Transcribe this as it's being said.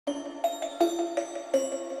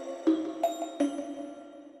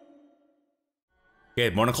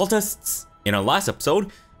Good morning, cultists! In our last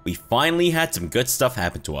episode, we finally had some good stuff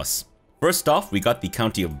happen to us. First off, we got the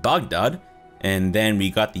county of Baghdad, and then we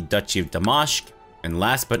got the duchy of Damashq, and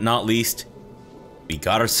last but not least, we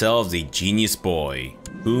got ourselves a genius boy,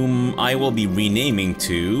 whom I will be renaming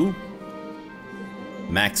to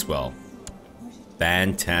Maxwell.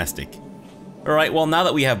 Fantastic. Alright, well now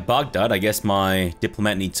that we have Baghdad, I guess my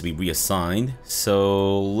diplomat needs to be reassigned,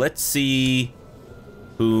 so let's see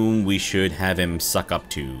whom we should have him suck up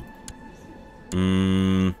to.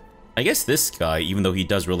 I guess this guy, even though he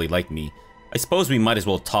does really like me. I suppose we might as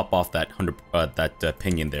well top off that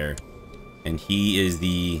opinion there. And he is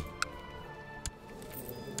the...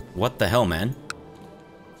 What the hell, man?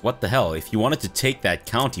 What the hell? If you wanted to take that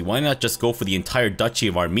county, why not just go for the entire Duchy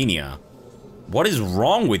of Armenia? What is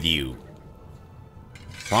wrong with you?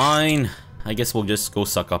 Fine. I guess we'll just go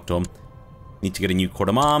suck up to him. Need to get a new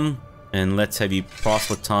court-imam. And let's have you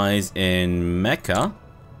proselytize in Mecca.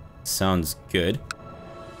 Sounds good.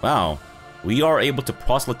 Wow. We are able to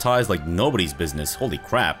proselytize like nobody's business. Holy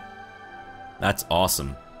crap. That's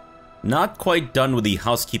awesome. Not quite done with the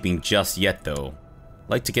housekeeping just yet, though.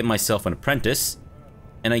 Like to get myself an apprentice.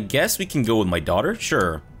 And I guess we can go with my daughter?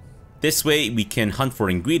 Sure. This way, we can hunt for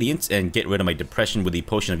ingredients and get rid of my depression with the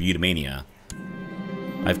potion of eudaimonia.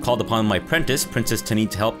 I've called upon my apprentice, Princess Tani,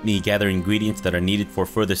 to help me gather ingredients that are needed for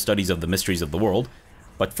further studies of the mysteries of the world.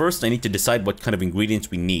 But first, I need to decide what kind of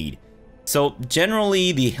ingredients we need. So,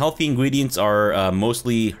 generally, the healthy ingredients are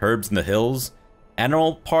mostly herbs in the hills.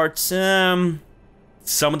 Animal parts, some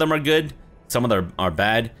of them are good, some of them are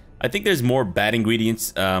bad. I think there's more bad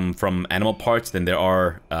ingredients from animal parts than there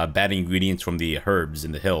are bad ingredients from the herbs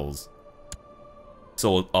in the hills.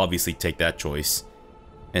 So, we'll obviously take that choice.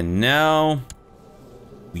 And now...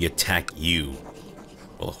 we attack you.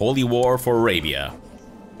 Well, holy war for Arabia.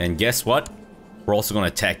 And guess what? We're also going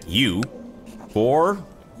to attack you for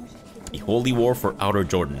the holy war for Outer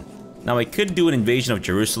Jordan. Now, I could do an invasion of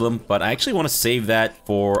Jerusalem, but I actually want to save that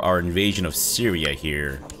for our invasion of Syria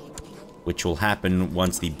here, which will happen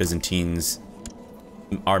once the Byzantines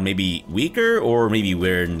are maybe weaker, or maybe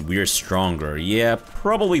when we're stronger. Yeah,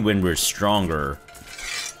 probably when we're stronger.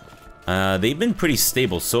 They've been pretty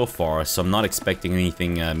stable so far, so I'm not expecting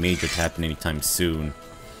anything major to happen anytime soon.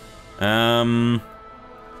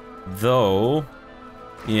 Though...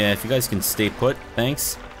 yeah, if you guys can stay put,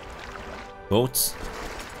 thanks. Votes.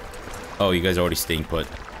 Oh, you guys are already staying put.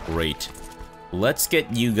 Great. Let's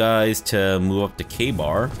get you guys to move up to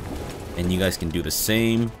K-Bar, and you guys can do the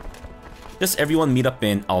same. Just everyone meet up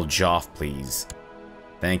in Al-Jaf, please.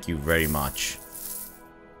 Thank you very much.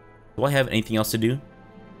 Do I have anything else to do?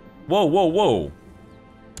 Whoa, whoa, whoa.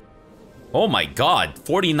 Oh my god,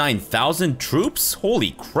 49,000 troops?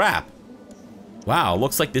 Holy crap. Wow,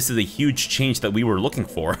 looks like this is a huge change that we were looking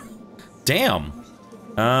for. Damn.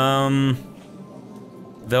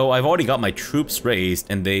 Though I've already got my troops raised,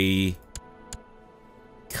 and they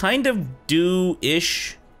kind of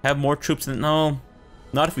do-ish have more troops than... no,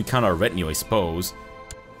 not if we count our retinue, I suppose.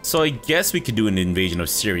 So I guess we could do an invasion of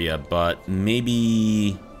Syria, but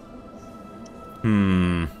maybe...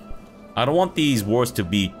 I don't want these wars to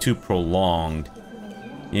be too prolonged.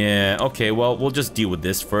 Yeah, okay, well, we'll just deal with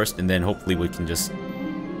this first, and then hopefully we can just...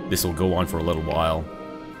 this will go on for a little while.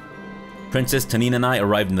 Princess Tanine and I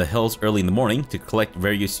arrived in the hills early in the morning to collect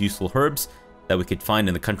various useful herbs that we could find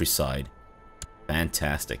in the countryside.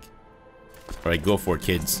 Fantastic. Alright, go for it,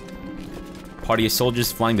 kids. Party of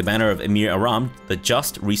soldiers flying the banner of Emir Aram, the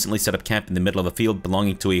Just, recently set up camp in the middle of a field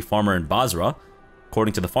belonging to a farmer in Basra.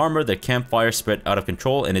 According to the farmer, their campfire spread out of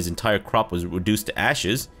control and his entire crop was reduced to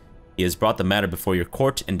ashes. He has brought the matter before your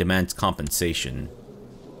court and demands compensation.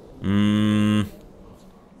 You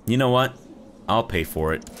know what? I'll pay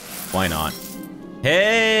for it. Why not?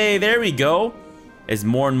 Hey, there we go! As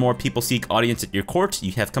more and more people seek audience at your court,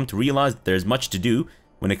 you have come to realize that there's much to do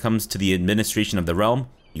when it comes to the administration of the realm.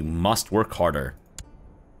 You must work harder.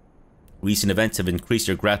 Recent events have increased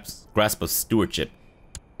your grasp of stewardship.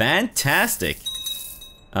 Fantastic!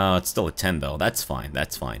 It's still a 10 though. That's fine,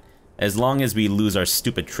 that's fine. As long as we lose our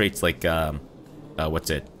stupid traits like, what's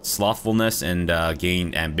it? Slothfulness and,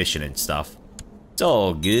 gain ambition and stuff. It's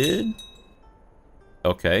all good.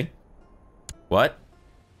 Okay. What?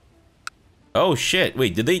 Oh shit,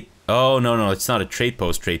 wait, did they... oh, no, it's not a trade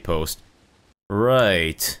post.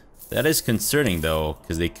 Right. That is concerning though,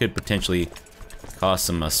 because they could potentially cause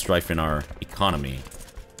some strife in our economy.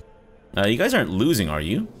 You guys aren't losing, are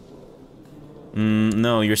you?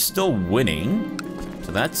 No, you're still winning.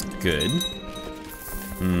 So that's good.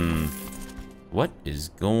 What is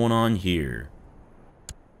going on here?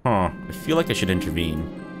 Huh, I feel like I should intervene.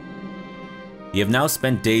 We have now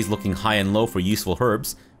spent days looking high and low for useful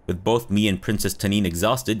herbs. With both me and Princess Tanine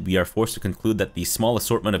exhausted, we are forced to conclude that the small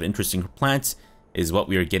assortment of interesting plants is what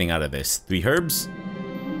we are getting out of this. 3 herbs,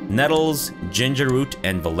 nettles, ginger root,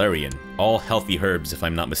 and valerian. All healthy herbs, if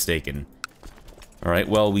I'm not mistaken. Alright,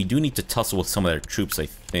 well, we do need to tussle with some of their troops, I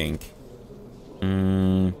think.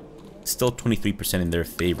 Still 23% in their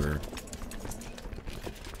favor.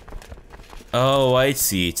 Oh, I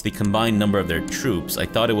see. It's the combined number of their troops. I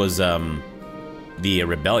thought it was, the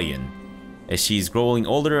rebellion. As she's growing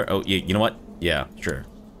older... Oh, you know what? Yeah, sure.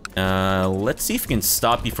 Let's see if we can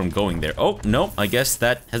stop you from going there. Oh, no, I guess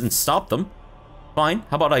that hasn't stopped them. Fine.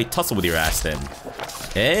 How about I tussle with your ass then?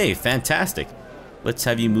 Hey, fantastic. Let's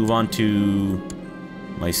have you move on to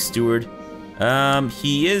my steward.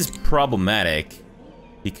 He is problematic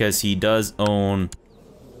because he does own,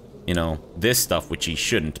 you know, this stuff, which he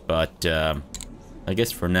shouldn't, but I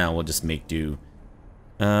guess for now we'll just make do.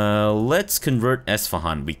 Let's convert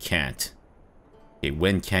Esfahan. We can't. Okay,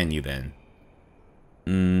 when can you then?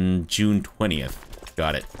 June 20th.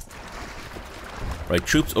 Got it. Right,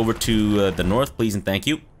 troops over to the north, please and thank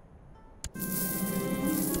you.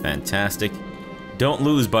 Fantastic. Don't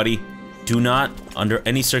lose, buddy. Do not, under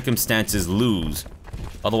any circumstances, lose.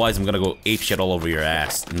 Otherwise, I'm gonna go apeshit all over your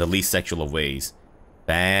ass in the least sexual of ways.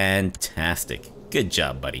 Fantastic. Good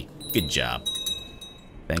job, buddy. Good job.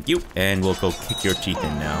 Thank you. And we'll go kick your teeth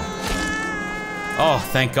in now. Oh,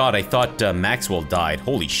 thank God. I thought Maxwell died.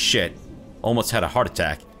 Holy shit. Almost had a heart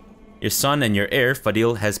attack. Your son and your heir,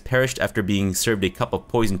 Fadil, has perished after being served a cup of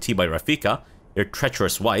poisoned tea by Rafika, your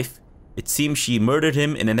treacherous wife. It seems she murdered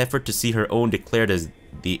him in an effort to see her own declared as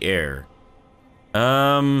the heir.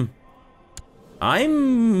 I'm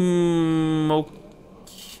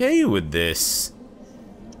okay with this,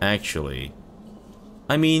 actually.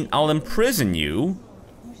 I mean, I'll imprison you,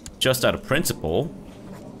 just out of principle,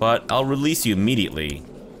 but I'll release you immediately.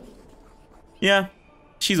 Yeah,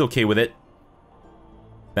 she's okay with it.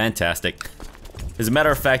 Fantastic. As a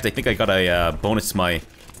matter of fact, I think I got a bonus to my,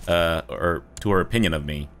 or to her opinion of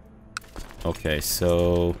me. Okay,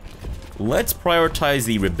 so let's prioritize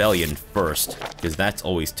the rebellion first, because that's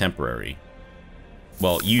always temporary.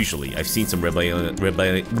 Well, usually. I've seen some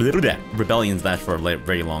rebellions last for a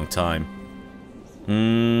very long time.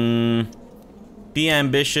 Be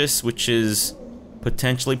ambitious, which is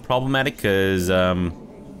potentially problematic, because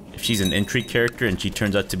if she's an intrigue character and she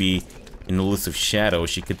turns out to be an elusive shadow,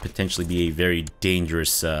 she could potentially be a very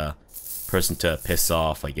dangerous person to piss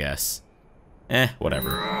off, I guess.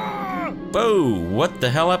 Whatever. Whoa, what the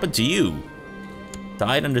hell happened to you?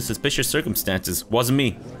 Died under suspicious circumstances. Wasn't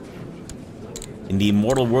me. In the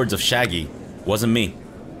immortal words of Shaggy, wasn't me.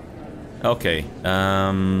 Okay,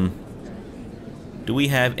 do we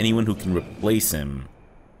have anyone who can replace him?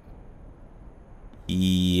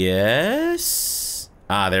 Yes?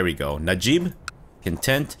 Ah, there we go. Najib,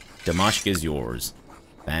 content, Damashq is yours.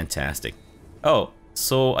 Fantastic. Oh,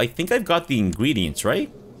 so I think I've got the ingredients,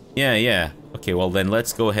 right? Yeah. Okay, well then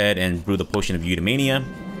let's go ahead and brew the potion of eudaimonia.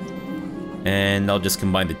 And I'll just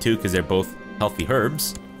combine the two because they're both healthy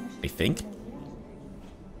herbs, I think.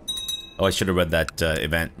 Oh, I should have read that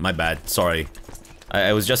event. My bad. Sorry.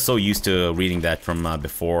 I was just so used to reading that from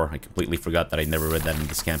before. I completely forgot that I never read that in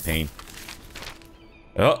this campaign.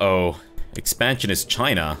 Uh-oh. Expansionist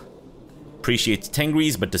China. Appreciates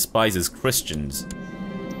Tengris but despises Christians.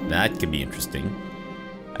 That could be interesting.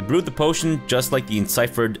 I brewed the potion just like the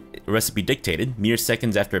enciphered recipe dictated. Mere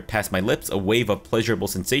seconds after it passed my lips, a wave of pleasurable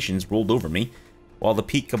sensations rolled over me. While the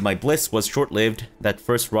peak of my bliss was short-lived, that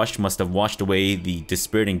first rush must have washed away the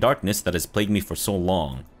dispiriting darkness that has plagued me for so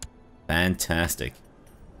long. Fantastic.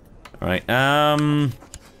 Alright, I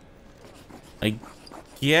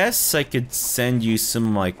guess I could send you some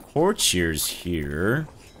of my courtiers here.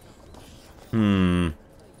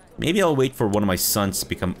 Maybe I'll wait for one of my sons to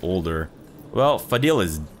become older. Well, Fadil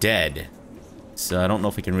is dead, so I don't know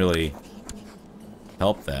if we can really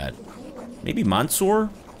help that. Maybe Mansour?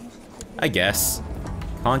 I guess.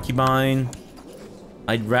 Concubine.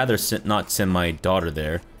 I'd rather not send my daughter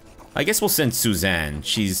there. I guess we'll send Suzanne.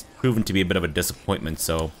 She's proven to be a bit of a disappointment,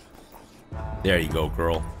 so... There you go,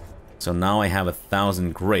 girl. So now I have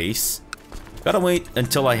 1,000 grace. Gotta wait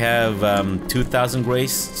until I have 2,000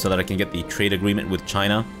 grace so that I can get the trade agreement with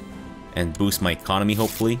China and boost my economy,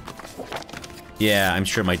 hopefully. Yeah, I'm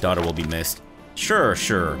sure my daughter will be missed. Sure.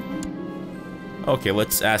 Okay,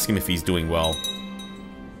 let's ask him if he's doing well.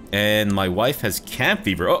 And my wife has camp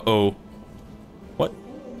fever. Uh-oh. What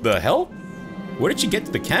the hell? Where did she get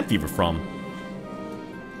the camp fever from?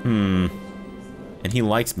 And he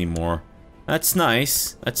likes me more. That's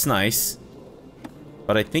nice.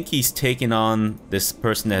 But I think he's taken on this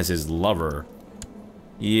person as his lover.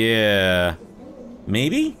 Yeah.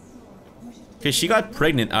 Maybe? Because she got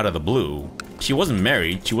pregnant out of the blue. She wasn't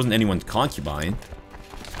married. She wasn't anyone's concubine.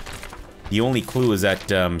 The only clue is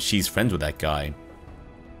that she's friends with that guy.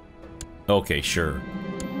 Okay, sure.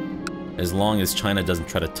 As long as China doesn't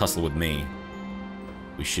try to tussle with me,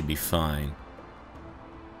 we should be fine.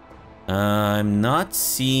 I'm not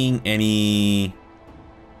seeing any...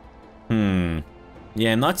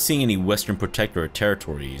 Yeah, I'm not seeing any Western Protectorate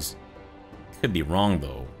territories. Could be wrong,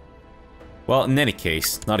 though. Well, in any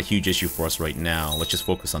case, not a huge issue for us right now. Let's just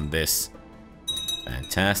focus on this.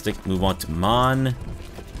 Fantastic. Move on to Mon.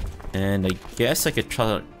 And I guess I could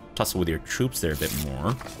tussle with your troops there a bit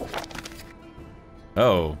more.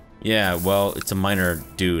 Oh, yeah, well, it's a minor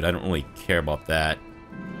dude. I don't really care about that.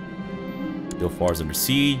 Dilfar's under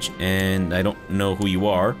siege, and I don't know who you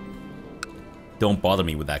are. Don't bother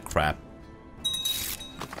me with that crap.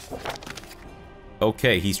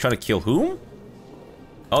 Okay, he's trying to kill whom?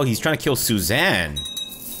 Oh, he's trying to kill Suzanne.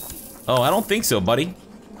 Oh, I don't think so, buddy.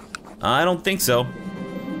 I don't think so.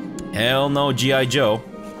 Hell no, G.I. Joe.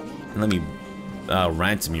 Let me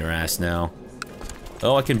ransom your ass now.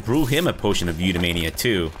 Oh, I can brew him a potion of eudaimonia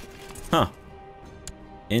too. Huh.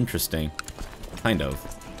 Interesting. Kind of.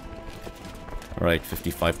 Alright,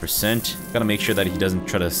 55%. Gotta make sure that he doesn't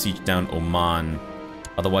try to siege down Oman.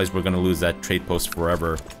 Otherwise, we're gonna lose that trade post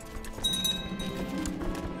forever.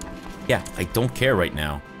 Yeah, I don't care right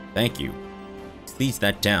now. Thank you. Siege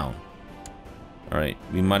that down. Alright,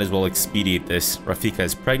 we might as well expedite this. Rafika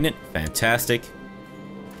is pregnant. Fantastic.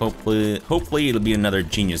 Hopefully it'll be another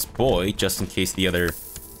genius boy, just in case the other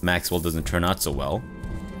Maxwell doesn't turn out so well.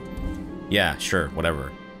 Yeah, sure,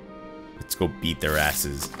 whatever. Let's go beat their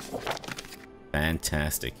asses.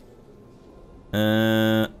 Fantastic.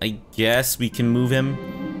 I guess we can move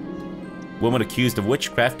him. Woman accused of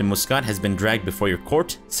witchcraft in Muscat has been dragged before your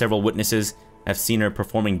court. Several witnesses have seen her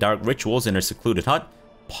performing dark rituals in her secluded hut,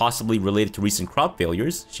 possibly related to recent crop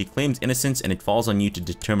failures. She claims innocence, and it falls on you to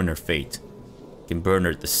determine her fate. You can burn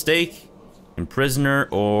her at the stake, imprison her,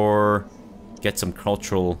 or get some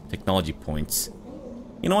cultural technology points.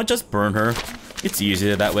 You know what, just burn her. It's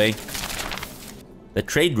easier that way. The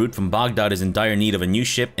trade route from Baghdad is in dire need of a new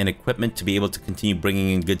ship and equipment to be able to continue bringing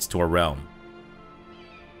in goods to our realm.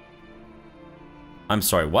 I'm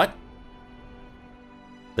sorry, what?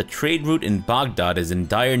 The trade route in Baghdad is in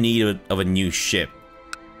dire need of a new ship.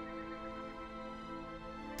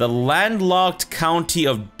 The landlocked county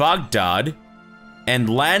of Baghdad and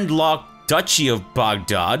landlocked duchy of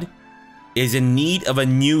Baghdad is in need of a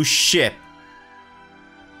new ship.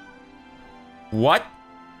 What?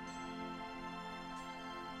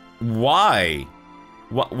 Why?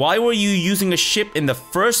 Why were you using a ship in the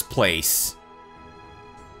first place?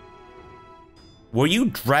 Were you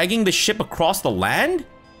dragging the ship across the land?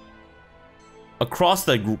 Across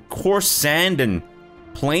the coarse sand and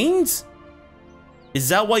plains? Is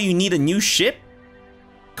that why you need a new ship?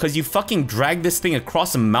 Cause you fucking dragged this thing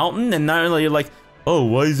across a mountain and now you're like, oh,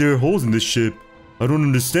 why is there holes in this ship? I don't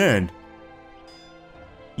understand.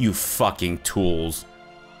 You fucking tools.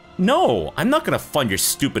 No, I'm not gonna fund your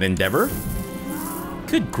stupid endeavor.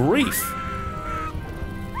 Good grief.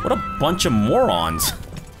 What a bunch of morons.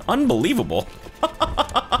 Unbelievable.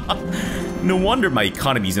 No wonder my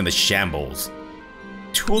economy's in the shambles.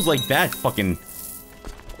 Tools like that fucking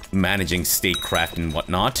managing statecraft and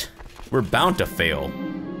whatnot. We're bound to fail.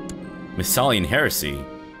 Missalian Heresy.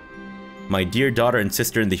 My dear daughter and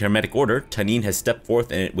sister in the Hermetic Order, Tanine has stepped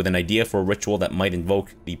forth with an idea for a ritual that might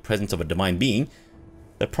invoke the presence of a divine being.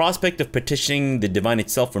 The prospect of petitioning the divine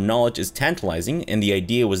itself for knowledge is tantalizing, and the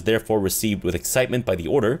idea was therefore received with excitement by the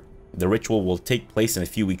Order. The ritual will take place in a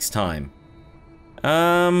few weeks' time.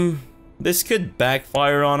 This could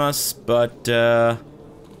backfire on us, but,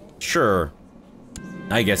 sure.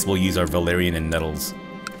 I guess we'll use our Valerian and Nettles.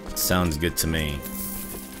 Sounds good to me.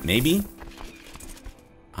 Maybe?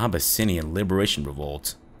 Abyssinian Liberation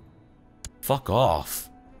Revolt. Fuck off.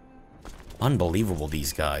 Unbelievable,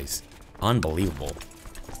 these guys. Unbelievable.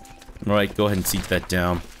 Alright, go ahead and seek that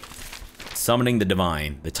down. Summoning the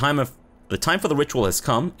Divine. The time for the ritual has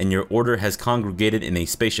come, and your order has congregated in a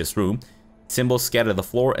spacious room. Symbols scatter the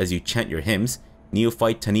floor as you chant your hymns.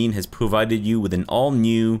 Neophyte Tanine has provided you with an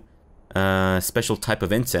all-new special type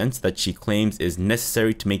of incense that she claims is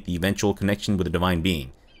necessary to make the eventual connection with the divine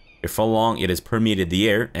being. Before long, it has permeated the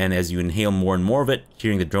air, and as you inhale more and more of it,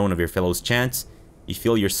 hearing the drone of your fellows' chants, you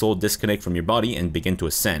feel your soul disconnect from your body and begin to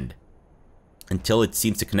ascend. Until it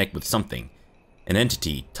seems to connect with something. An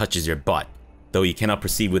entity touches your butt, though you cannot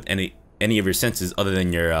perceive with any of your senses other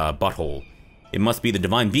than your butthole. It must be the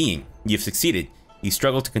divine being. You've succeeded. You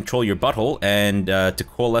struggle to control your butthole and to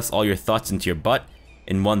coalesce all your thoughts into your butt.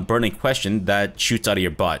 in one burning question that shoots out of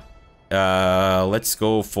your butt. Let's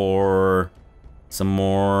go for some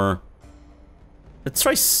more. Let's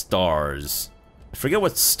try stars. I forget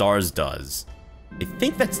what stars does. I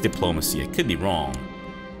think that's diplomacy. I could be wrong.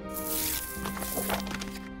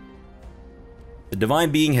 The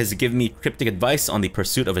divine being has given me cryptic advice on the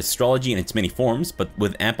pursuit of astrology in its many forms, but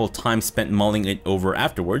with ample time spent mulling it over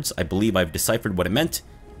afterwards, I believe I've deciphered what it meant.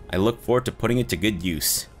 I look forward to putting it to good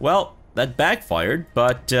use. Well, that backfired,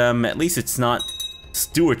 but at least it's not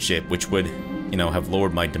stewardship, which would, you know, have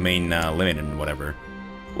lowered my domain limit and whatever.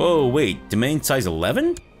 Whoa, wait, domain size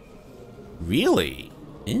 11? Really?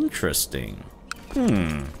 Interesting.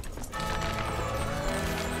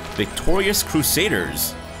 Victorious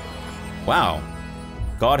Crusaders. Wow.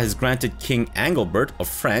 God has granted King Angilbert of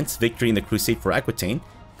France victory in the crusade for Aquitaine.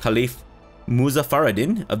 Caliph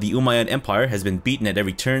Muzaffareddin of the Umayyad Empire has been beaten at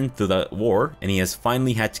every turn through the war, and he has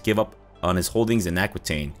finally had to give up on his holdings in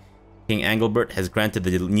Aquitaine. King Angilbert has granted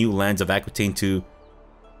the new lands of Aquitaine to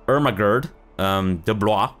Ermagerd de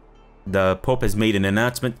Blois. The Pope has made an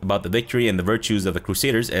announcement about the victory and the virtues of the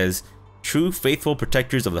Crusaders as true faithful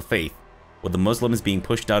protectors of the faith. With the Muslims being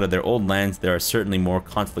pushed out of their old lands, there are certainly more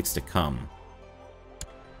conflicts to come.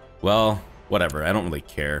 Well, whatever, I don't really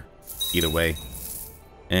care either way.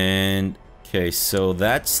 And, okay, so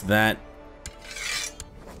that's that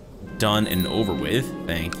done and over with.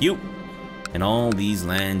 Thank you. And all these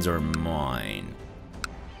lands are mine.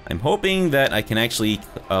 I'm hoping that I can actually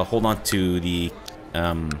hold on to the,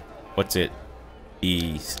 what's it?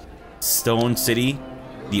 The stone city,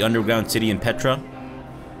 the underground city in Petra.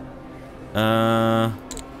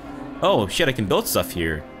 Oh, shit, I can build stuff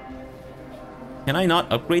here. Can I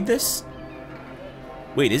not upgrade this?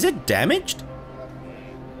 Wait, is it damaged?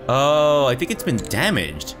 Oh, I think it's been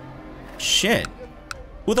damaged. Shit.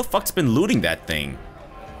 Who the fuck's been looting that thing?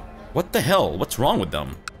 What the hell? What's wrong with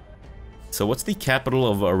them? So what's the capital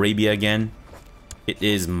of Arabia again? It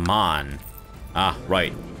is Man. Ah,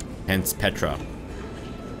 right. Hence Petra.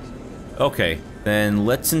 Okay, then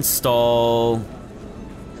let's install...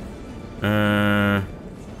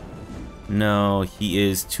 No, he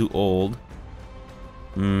is too old.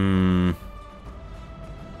 Damn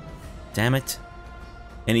it.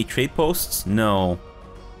 Any trade posts? No.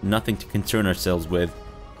 Nothing to concern ourselves with.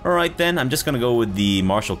 Alright then, I'm just gonna go with the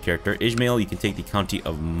martial character. Ishmael, you can take the county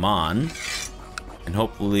of Man. And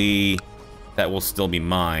hopefully that will still be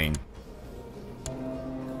mine.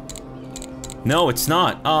 No, it's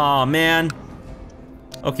not. Aw, man.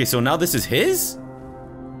 Okay, so now this is his?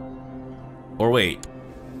 Or wait.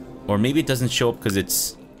 Or maybe it doesn't show up because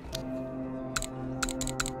it's...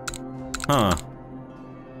 Huh.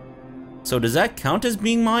 So does that count as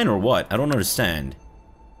being mine or what? I don't understand.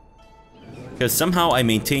 Because somehow I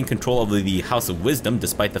maintain control of the House of Wisdom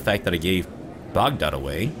despite the fact that I gave Baghdad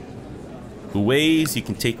away. Ways you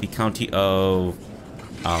can take the county of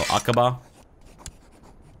Aqaba.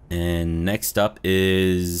 And next up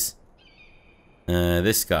is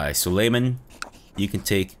this guy, Suleiman. You can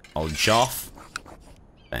take Al-Jaf.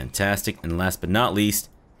 Fantastic. And last but not least,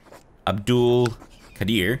 Abdul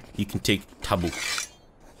Qadir. You can take Tabuk.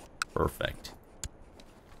 Perfect.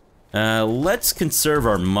 Let's conserve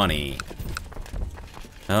our money.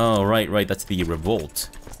 Oh, right, that's the revolt.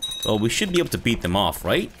 Well, we should be able to beat them off,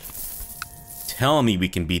 right? Tell me we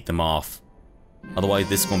can beat them off. Otherwise,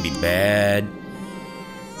 this is gonna be bad.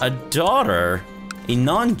 A daughter? A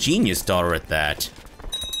non-genius daughter at that.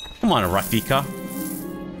 Come on, Rafika.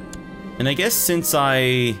 And I guess since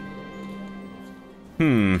I...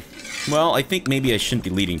 Well, I think maybe I shouldn't be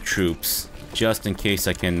leading troops. Just in case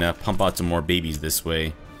I can pump out some more babies this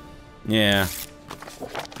way. Yeah.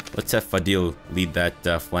 Let's have Fadil lead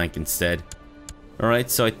that flank instead.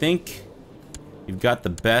 Alright, so I think you've got the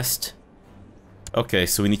best. Okay,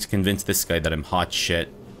 so we need to convince this guy that I'm hot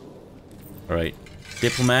shit. Alright.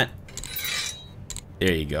 Diplomat.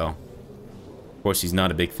 There you go. Of course, he's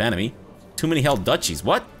not a big fan of me. Too many held duchies.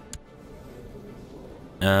 What?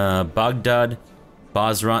 Baghdad,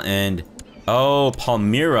 Basra, and... Oh,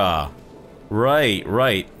 Palmyra.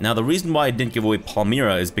 Right. Now, the reason why I didn't give away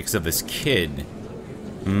Palmyra is because of this kid.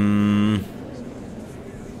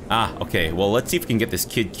 Ah, okay. Well, let's see if we can get this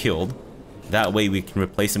kid killed. That way we can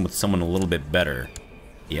replace him with someone a little bit better.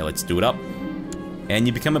 Yeah, let's do it up. And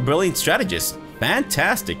you become a brilliant strategist.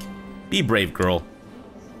 Fantastic. Be brave, girl.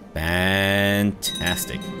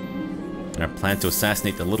 Fantastic. And our plan to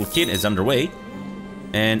assassinate the little kid is underway.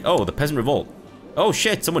 And, oh, the peasant revolt. Oh,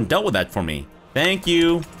 shit, someone dealt with that for me. Thank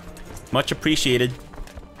you. Much appreciated.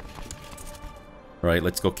 Alright,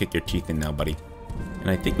 let's go kick your teeth in now, buddy. And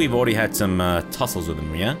I think we've already had some tussles with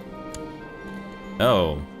him, yeah?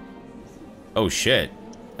 Oh. Oh, shit.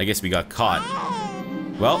 I guess we got caught.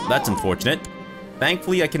 Well, that's unfortunate.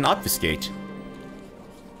 Thankfully, I can obfuscate.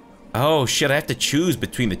 Oh, shit, I have to choose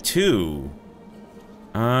between the two.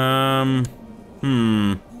 I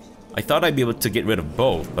thought I'd be able to get rid of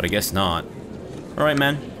both, but I guess not. Alright,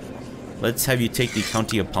 man. Let's have you take the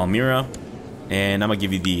County of Palmyra, and I'm gonna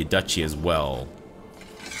give you the Duchy as well.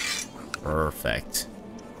 Perfect.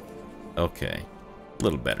 Okay. A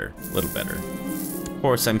little better, a little better. Of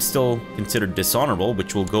course, I'm still considered dishonorable,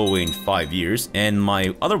 which will go away in 5 years, and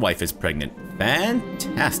my other wife is pregnant.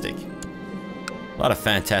 Fantastic. A lot of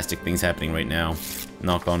fantastic things happening right now.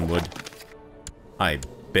 Knock on wood. I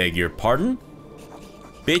beg your pardon?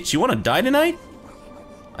 Bitch, you wanna die tonight?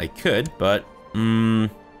 I could, but, I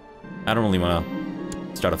don't really wanna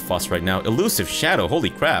start a fuss right now. Elusive Shadow, holy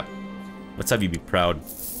crap. Let's have you be proud.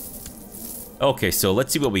 Okay, so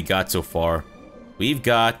let's see what we got so far. We've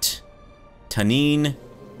got Tanin,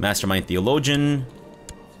 Mastermind Theologian.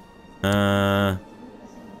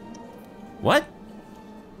 What?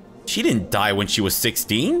 She didn't die when she was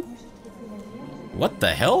 16? What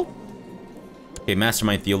the hell? Okay,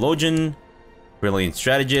 Mastermind Theologian, Brilliant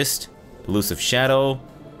Strategist, Elusive Shadow.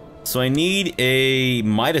 So I need a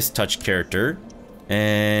Midas Touch character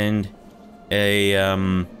and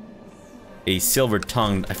a Silver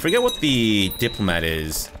Tongue. I forget what the Diplomat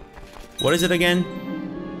is. What is it again?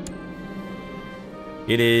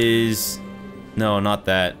 It is... No, not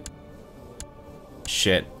that.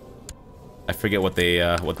 Shit. I forget what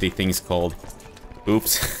the thing's called.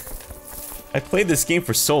 Oops. I played this game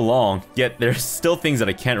for so long, yet there's still things that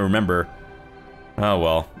I can't remember. Oh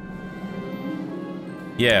well.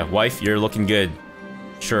 Yeah, wife, you're looking good.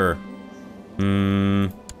 Sure. I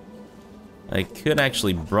could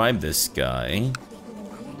actually bribe this guy.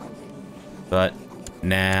 But,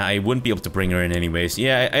 nah, I wouldn't be able to bring her in anyways.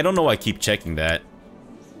 Yeah, I don't know why I keep checking that.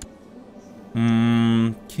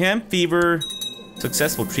 Camp fever.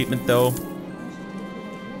 Successful treatment, though.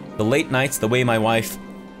 The late nights, the way my wife,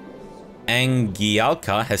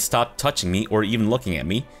 Angialka, has stopped touching me or even looking at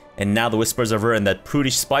me. And now the whispers of her and that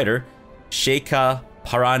prudish spider, Sheikha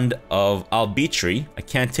Parand of Albitri, I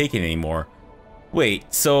can't take it anymore.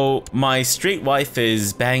 Wait, so my straight wife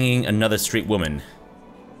is banging another straight woman.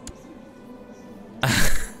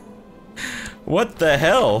 What the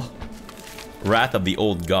hell? Wrath of the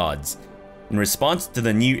Old Gods. In response to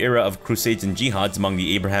the new era of crusades and jihads among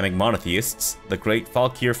the Abrahamic monotheists, the great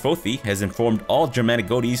Falkir Fothi has informed all Germanic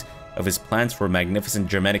Godes of his plans for a magnificent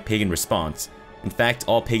Germanic pagan response. In fact,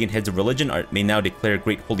 all pagan heads of religion may now declare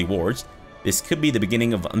great holy wars. This could be the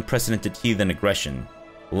beginning of unprecedented heathen aggression.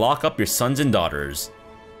 Lock up your sons and daughters.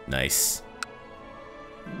 Nice.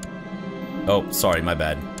 Oh, sorry, my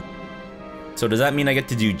bad. So does that mean I get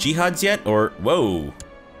to do jihads yet? Or, whoa,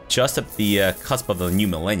 just at the cusp of the new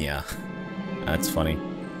millennia. That's funny.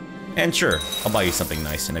 And sure, I'll buy you something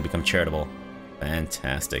nice and I become charitable.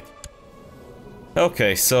 Fantastic.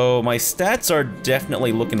 Okay, so my stats are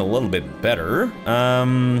definitely looking a little bit better.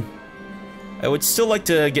 I would still like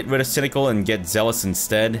to get rid of Cynical and get Zealous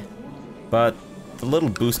instead, but the little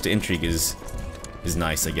boost to Intrigue is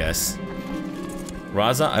nice, I guess.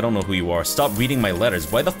 Raza, I don't know who you are. Stop reading my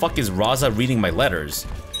letters. Why the fuck is Raza reading my letters?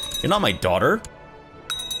 You're not my daughter.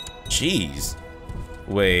 Jeez.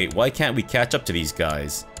 Wait, why can't we catch up to these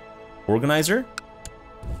guys? Organizer?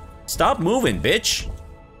 Stop moving, bitch!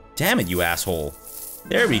 Damn it, you asshole.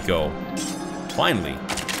 There we go. Finally.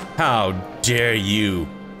 How dare you,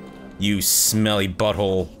 you smelly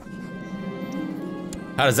butthole.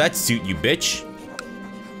 How does that suit you, bitch?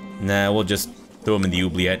 Nah, we'll just throw him in the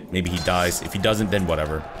oubliette. Maybe he dies. If he doesn't, then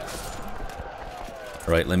whatever.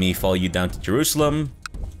 Alright, let me follow you down to Jerusalem.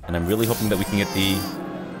 And I'm really hoping that we can get the...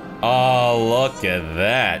 Oh, look at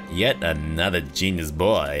that. Yet another genius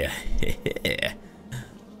boy.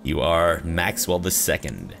 You are Maxwell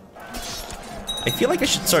II. I feel like I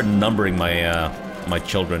should start numbering my my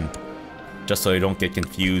children, just so I don't get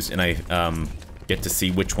confused and I get to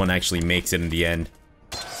see which one actually makes it in the end.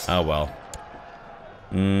 Oh well.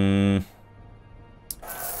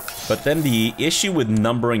 But then the issue with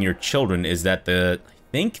numbering your children is that I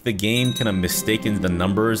think the game kind of mistakes the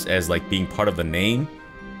numbers as like being part of the name.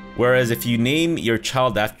 Whereas if you name your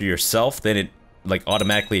child after yourself, then it like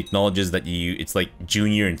automatically acknowledges that it's like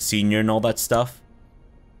junior and senior and all that stuff.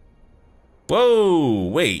 Whoa,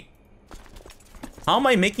 wait. How am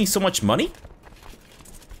I making so much money?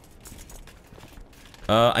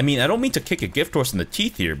 I mean, I don't mean to kick a gift horse in the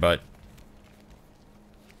teeth here, but...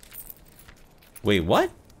 Wait,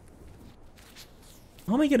 what?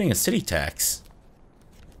 How am I getting a city tax?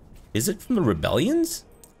 Is it from the rebellions?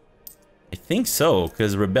 I think so,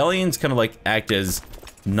 because rebellions kind of like act as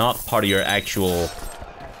not part of your actual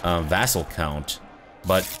vassal count,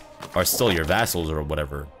 but are still your vassals or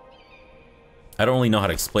whatever. I don't really know how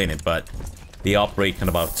to explain it, but they operate kind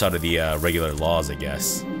of outside of the regular laws, I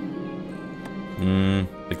guess.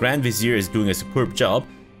 The Grand Vizier is doing a superb job.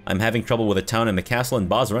 I'm having trouble with a town and the castle in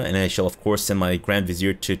Basra, and I shall of course send my Grand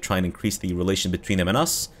Vizier to try and increase the relation between them and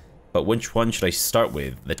us. But which one should I start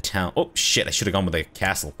with? The town... Oh, shit, I should have gone with the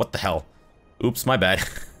castle. What the hell? Oops, my bad.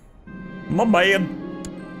 My bad.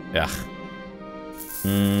 Ugh.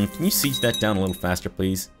 Can you siege that down a little faster,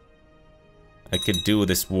 please? I could do with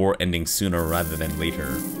this war ending sooner rather than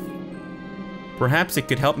later. Perhaps it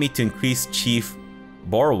could help me to increase Chief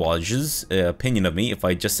Borowaj's opinion of me if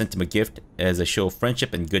I just sent him a gift as a show of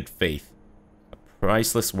friendship and good faith. A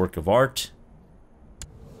priceless work of art.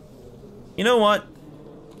 You know what?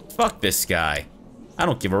 Fuck this guy. I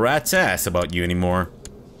don't give a rat's ass about you anymore.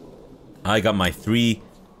 I got my 3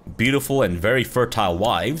 beautiful and very fertile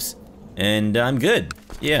wives, and I'm good.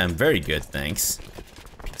 Yeah, I'm very good, thanks.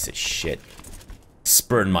 Piece of shit.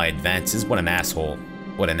 Spurned my advances. What an asshole.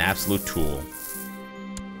 What an absolute tool.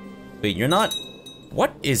 Wait, you're not...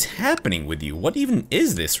 What is happening with you? What even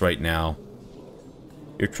is this right now?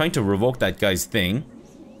 You're trying to revoke that guy's thing,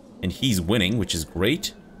 and he's winning, which is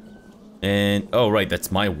great. And... Oh, right,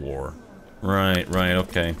 that's my war. Right,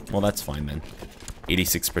 okay. Well, that's fine then.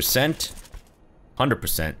 86%.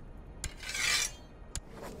 100%.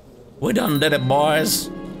 We done did it, boys.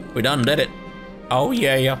 We done did it. Oh,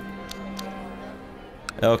 yeah.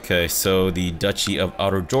 Okay, so the Duchy of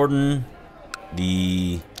Outer Jordan.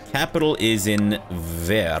 The capital is in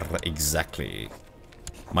Ver, exactly.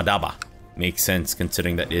 Madaba. Makes sense,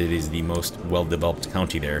 considering that it is the most well-developed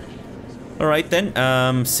county there. Alright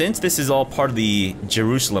then, since this is all part of the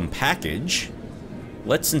Jerusalem package,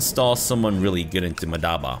 let's install someone really good into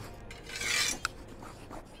Madaba.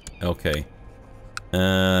 Okay.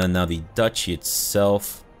 Now the duchy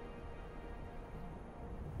itself.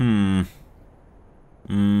 Sorry,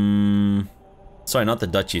 not the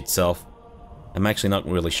duchy itself. I'm actually not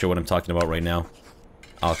really sure what I'm talking about right now.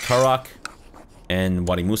 Al-Karak and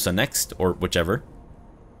Wadi Musa next, or whichever.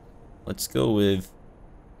 Let's go with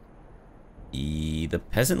the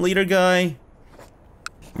peasant leader guy.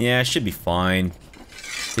 Yeah, should be fine.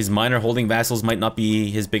 His minor holding vassals might not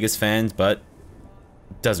be his biggest fans, but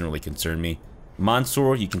it doesn't really concern me.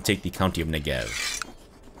 Mansour, you can take the county of Negev.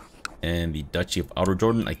 And the Duchy of Outer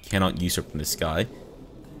Jordan, I cannot usurp from this guy.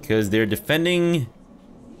 Because they're defending...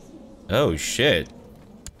 Oh, shit.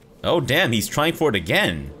 Oh, damn, he's trying for it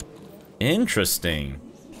again. Interesting.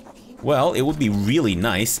 Well, it would be really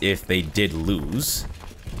nice if they did lose.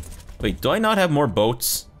 Wait, do I not have more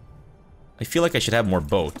boats? I feel like I should have more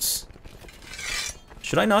boats.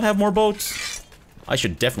 Should I not have more boats? I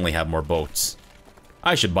should definitely have more boats.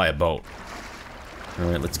 I should buy a boat.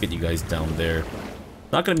 Alright, let's get you guys down there.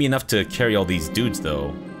 Not gonna be enough to carry all these dudes,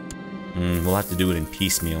 though. We'll have to do it in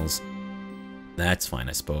piecemeals. That's fine,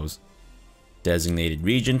 I suppose. Designated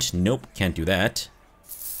regent. Nope, can't do that.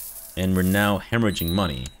 And we're now hemorrhaging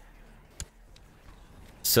money.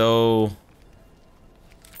 So...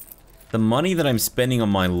 the money that I'm spending on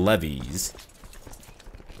my levies...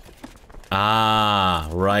 Ah,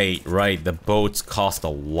 right. The boats cost a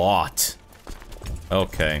lot.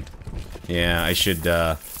 Okay. Yeah, I should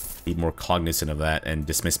be more cognizant of that and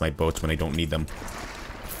dismiss my boats when I don't need them.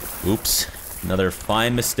 Oops. Another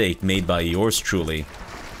fine mistake made by yours truly.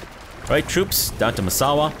 Right, troops, down to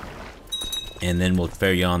Masawa. And then we'll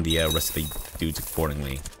ferry on the rest of the dudes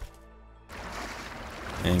accordingly.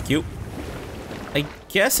 Thank you. I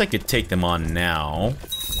guess I could take them on now.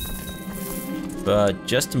 But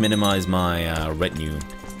just to minimize my retinue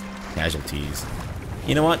casualties.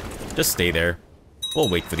 You know what? Just stay there. We'll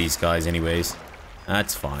wait for these guys anyways.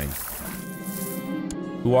 That's fine.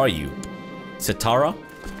 Who are you? Satara?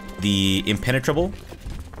 The Impenetrable?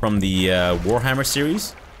 From the Warhammer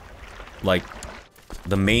series? Like,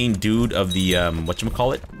 the main dude of the,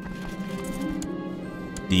 whatchamacallit?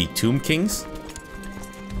 The Tomb Kings?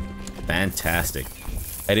 Fantastic.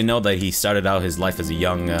 I didn't know that he started out his life as a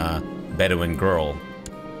young, Bedouin girl.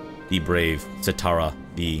 Be brave, Satara,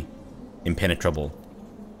 the Impenetrable.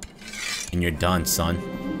 And you're done, son.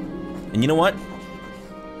 And you know what?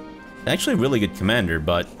 Actually a really good commander,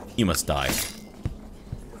 but you must die.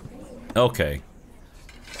 Okay.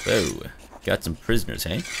 Oh, got some prisoners,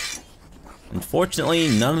 hey? Unfortunately,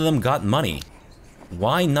 none of them got money.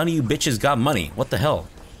 Why none of you bitches got money? What the hell?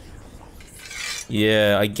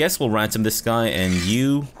 Yeah, I guess we'll ransom this guy, and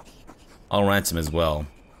you... I'll ransom as well.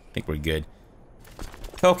 I think we're good.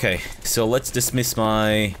 Okay, so let's dismiss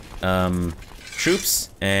my, troops,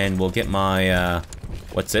 and we'll get my,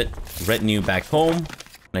 retinue back home.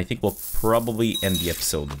 And I think we'll probably end the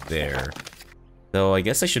episode there. So I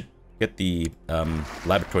guess I should get the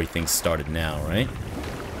laboratory thing started now, right?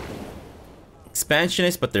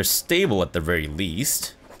 Expansionist, but they're stable at the very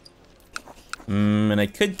least. And I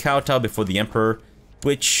could kowtow before the Emperor,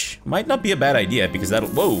 which might not be a bad idea because that'll...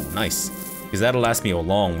 Whoa, nice. Because that'll last me a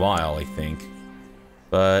long while, I think.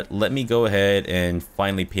 But let me go ahead and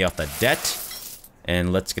finally pay off that debt.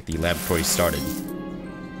 And let's get the laboratory started.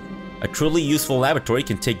 A truly useful laboratory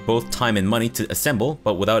can take both time and money to assemble,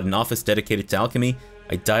 but without an office dedicated to alchemy,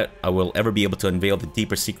 I doubt I will ever be able to unveil the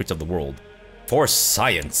deeper secrets of the world. For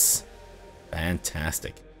science!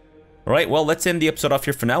 Fantastic. Alright, well, let's end the episode off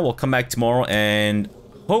here for now. We'll come back tomorrow, and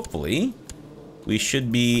hopefully we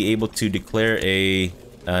should be able to declare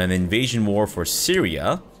an invasion war for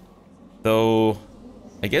Syria. Though,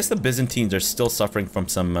 I guess the Byzantines are still suffering from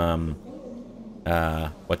some,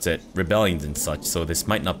 rebellions and such, so this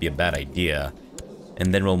might not be a bad idea.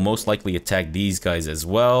 And then we'll most likely attack these guys as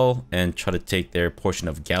well, and try to take their portion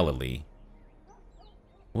of Galilee.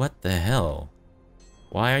 What the hell?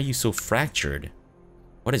 Why are you so fractured?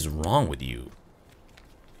 What is wrong with you?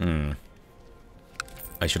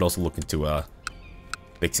 I should also look into,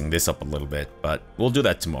 fixing this up a little bit, but we'll do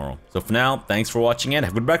that tomorrow. So for now, thanks for watching and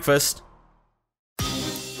have a good breakfast!